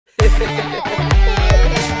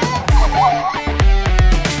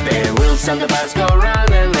The wheels on the bus go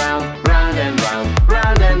round and round, round and round,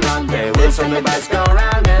 round and round. The wheels on the bus go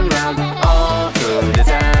round and round, all through the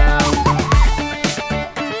town.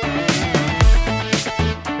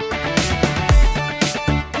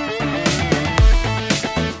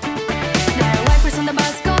 The wipers on the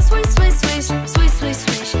bus go swish, swish, swish, swish, swish,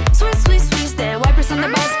 swish, swish, swish, swish. The wipers on the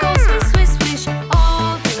bus go swish, swish, swish,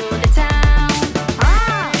 all through the town.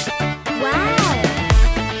 Wow!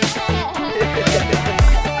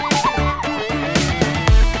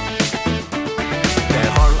 The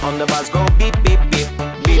horn on the bus go beep, beep, beep,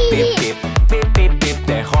 beep, beep, beep, beep, beep, beep.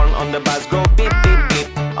 The horn on the bus go beep, beep, beep,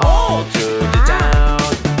 all through the town.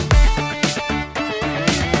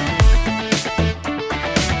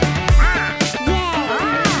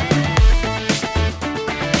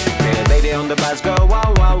 The baby on the bus go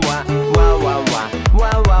wah, wah, wah, wah, wah, wah,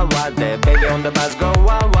 wah, wah, wah. The baby on the bus go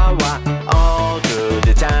wah, wah, wah, all through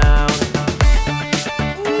the town.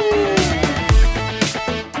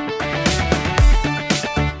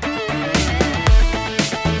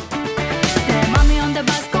 The mommy on the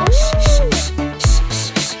bus go shh, shh, shh,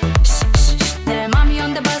 shh, shh, shh, shh. The mommy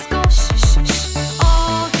on the bus go shh, shh, shh,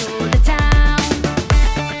 all through the town.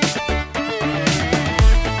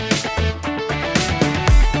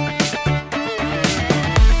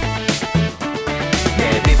 The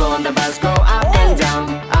people on the bus go up and down,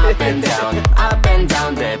 up and down, up and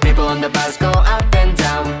down. The people on the bus go up and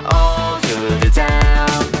down, all through the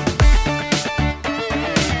town.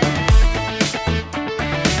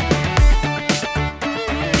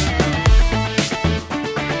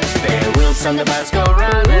 The wheels on the bus go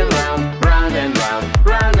round and round, round and round,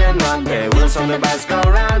 round and round. The wheels on the bus go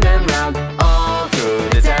round and round, all through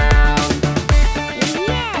the town.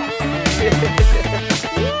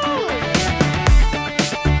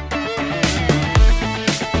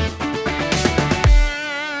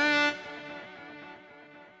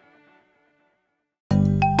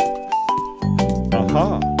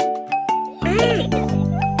 Aha!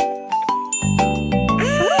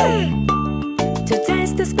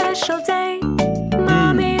 Today's the special day,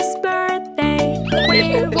 Mommy's birthday.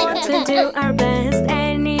 We want to do our best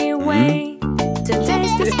anyway.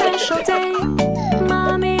 Today's the special day,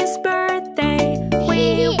 Mommy's birthday.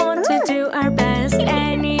 We want to do our best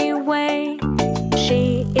anyway.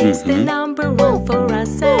 She is the number one for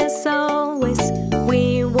us as always.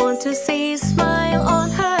 We want to see a smile on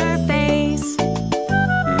her face.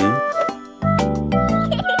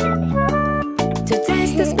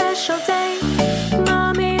 Today's the special day,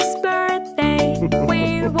 Mommy's birthday.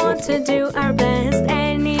 We want to do our best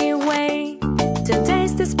anyway.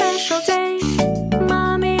 Today's the special day,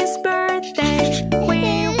 Mommy's birthday.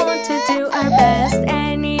 We want to do our best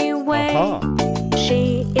anyway.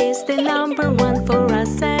 She is the number one for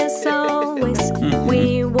us as always.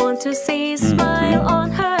 We want to see a smile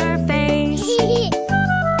on her face.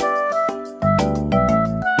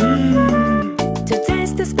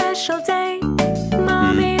 Today's the special day,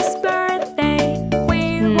 Mommy's birthday.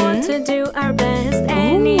 We want to do our best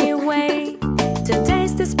anyway.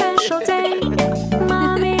 Today's the special day,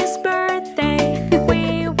 Mommy's birthday.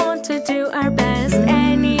 We want to do our best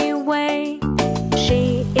anyway.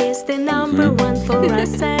 She is the number one for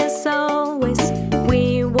us as always.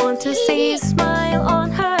 We want to see a smile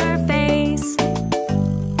on her face.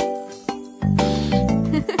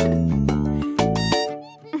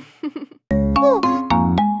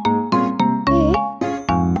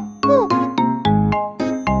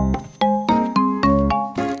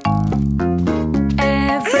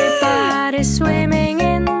 Everybody swimming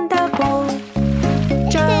in the pool,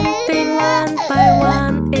 jumping one by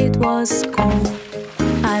one, it was cool.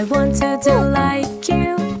 I want to do like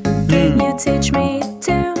you. Can you teach me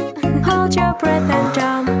to hold your breath and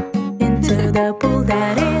jump into the pool?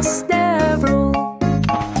 That is the rule.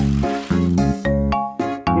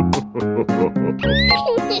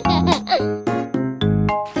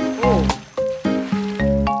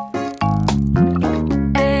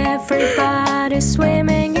 Everybody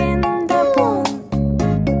swimming in the pool.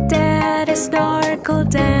 Daddy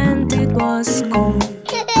snorkeled and it was cool.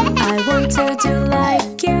 I want to do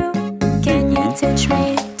like you. Can you teach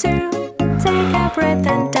me to take a breath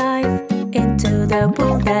and dive into the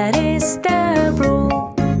pool? That is the rule.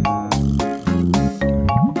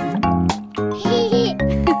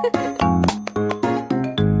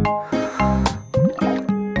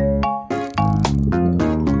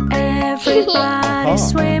 Everybody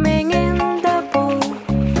swimming in the pool.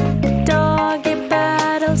 Doggy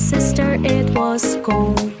paddle, sister, it was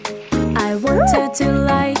cool. I want to do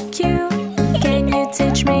like you. Can you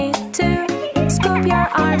teach me to scoop your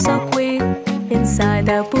arms so quick inside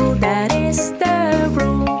by the bull, that is the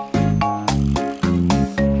rule.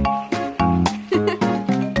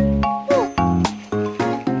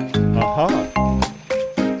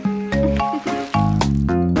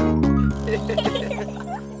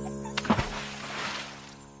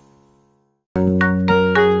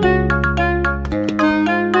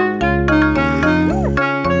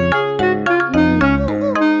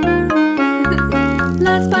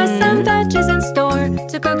 Let's buy some veggies in store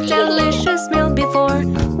to cook delicious meal before.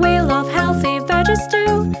 We love healthy veggies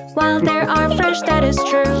too, while they are fresh, that is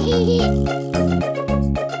true.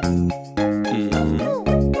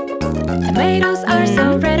 Tomatoes are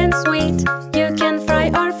so red and sweet, you can fry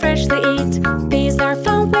or freshly eat. These are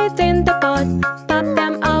found within the pot, pop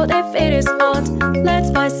them out if it is hot. Let's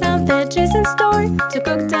buy some veggies in store to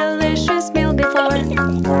cook delicious meal before.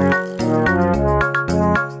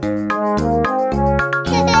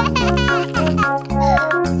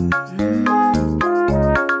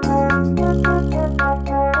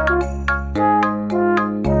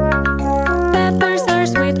 Peppers are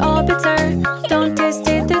sweet or bitter, don't taste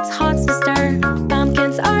it, it's hot, sister.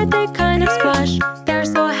 Pumpkins are the kind of squash, they're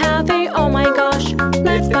so heavy, oh my gosh.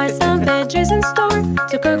 Let's buy some veggies in store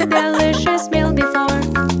to cook delicious meal before.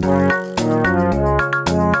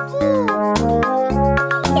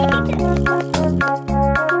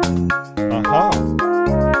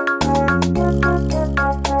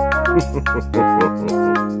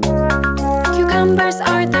 Cucumbers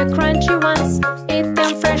are the crunchy ones, eat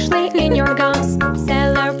them freshly in your gums.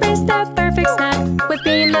 Celery is the perfect snack, with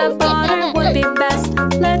peanut butter would be best.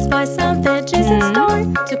 Let's buy some veggies in store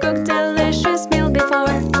to cook delicious meal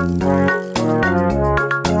before.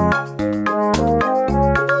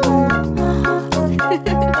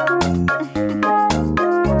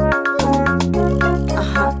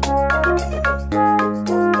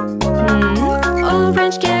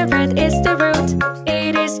 Orange carrot is the root,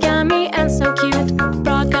 it is yummy and so cute.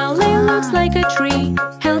 Broccoli looks like a tree,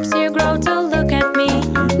 helps you grow to look at me.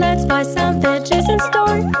 Let's buy some veggies in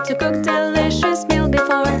store to cook delicious meal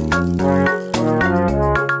before.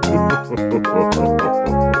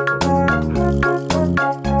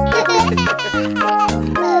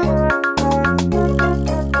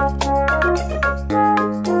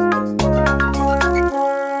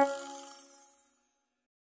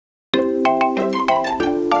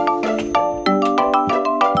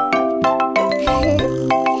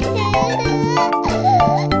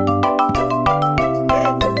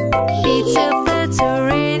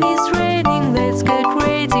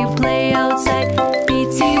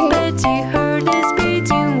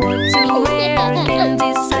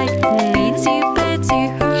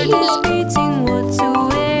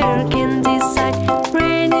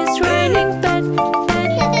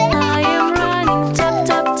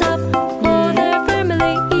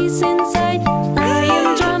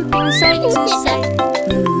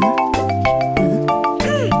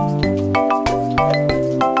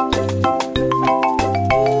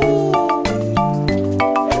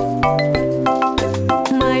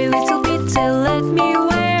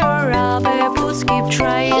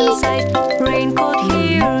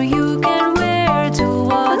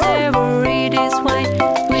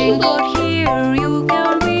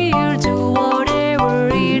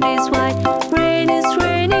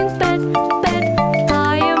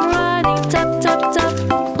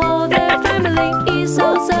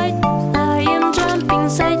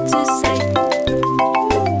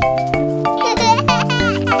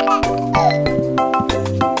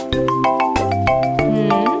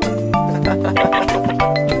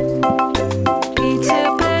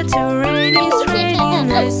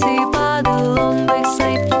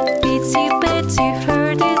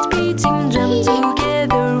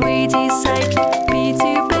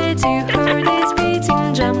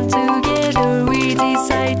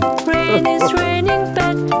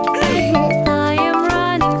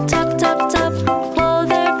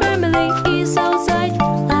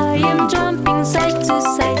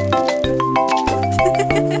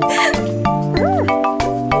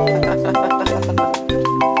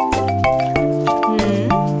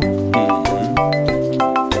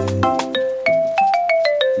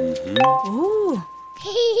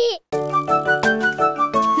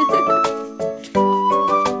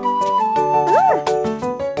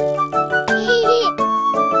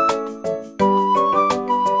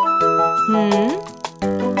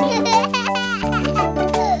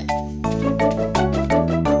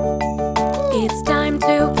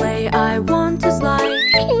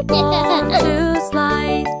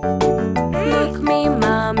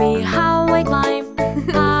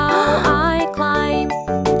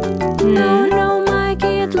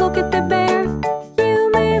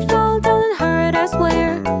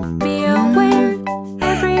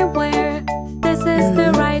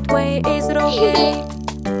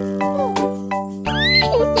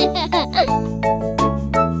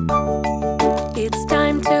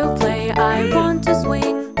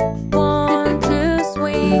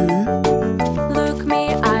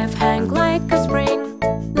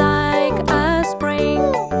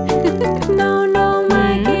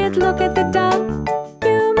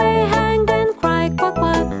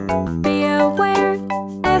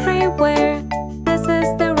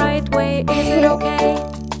 way, is it okay?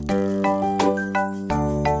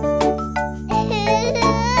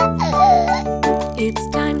 It's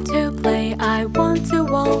time to play, I want to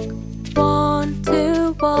walk, want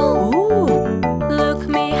to walk. Ooh. Look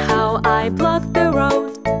me how I block the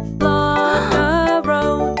road, block the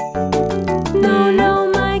road. No,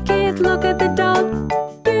 no, my kid, look at the dog.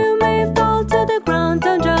 You may fall to the ground,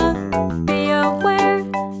 don't jump. Be aware,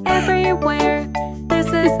 everywhere. This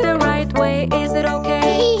is the right way, is it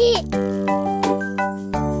okay?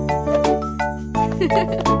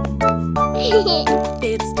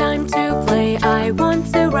 It's time to play, I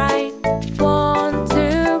want to ride, want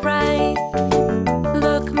to ride.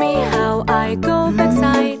 Look me how I go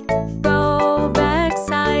backside, go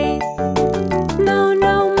backside. No,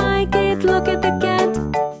 no, my kid, look at the cat.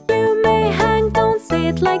 You may hang, don't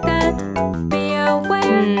sit like that. Be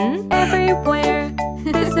aware, everywhere.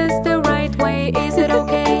 This is the right way, is it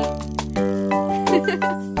okay?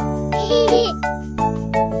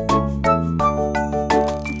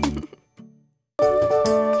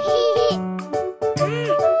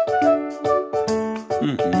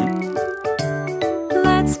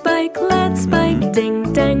 Let's bike,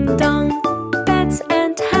 ding dang dong. Bats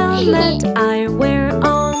and helmet I wear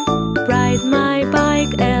on. Ride my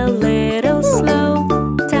bike a little slow.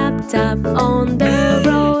 Tap tap on the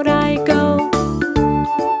road I go.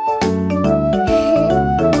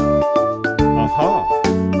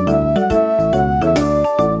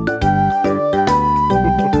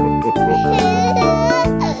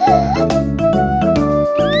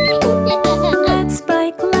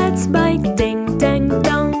 Let's bike, ding dang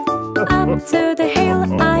dong. Up to the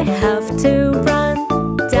hill I have to run.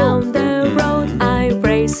 Down the road I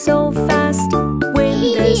race so fast. Wind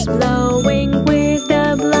is blowing with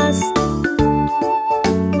a blast.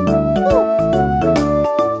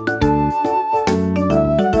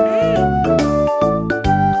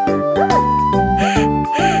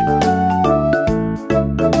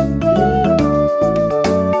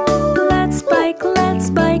 Let's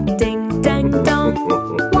bike, ding dang dong.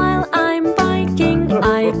 While I'm biking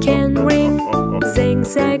I can ring.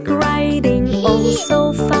 Zigzag riding, oh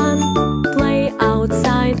so fun. Play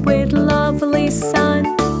outside with lovely sun.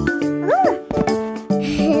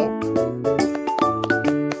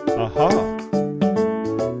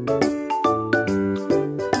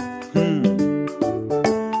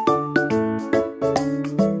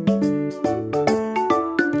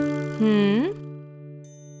 Hmm?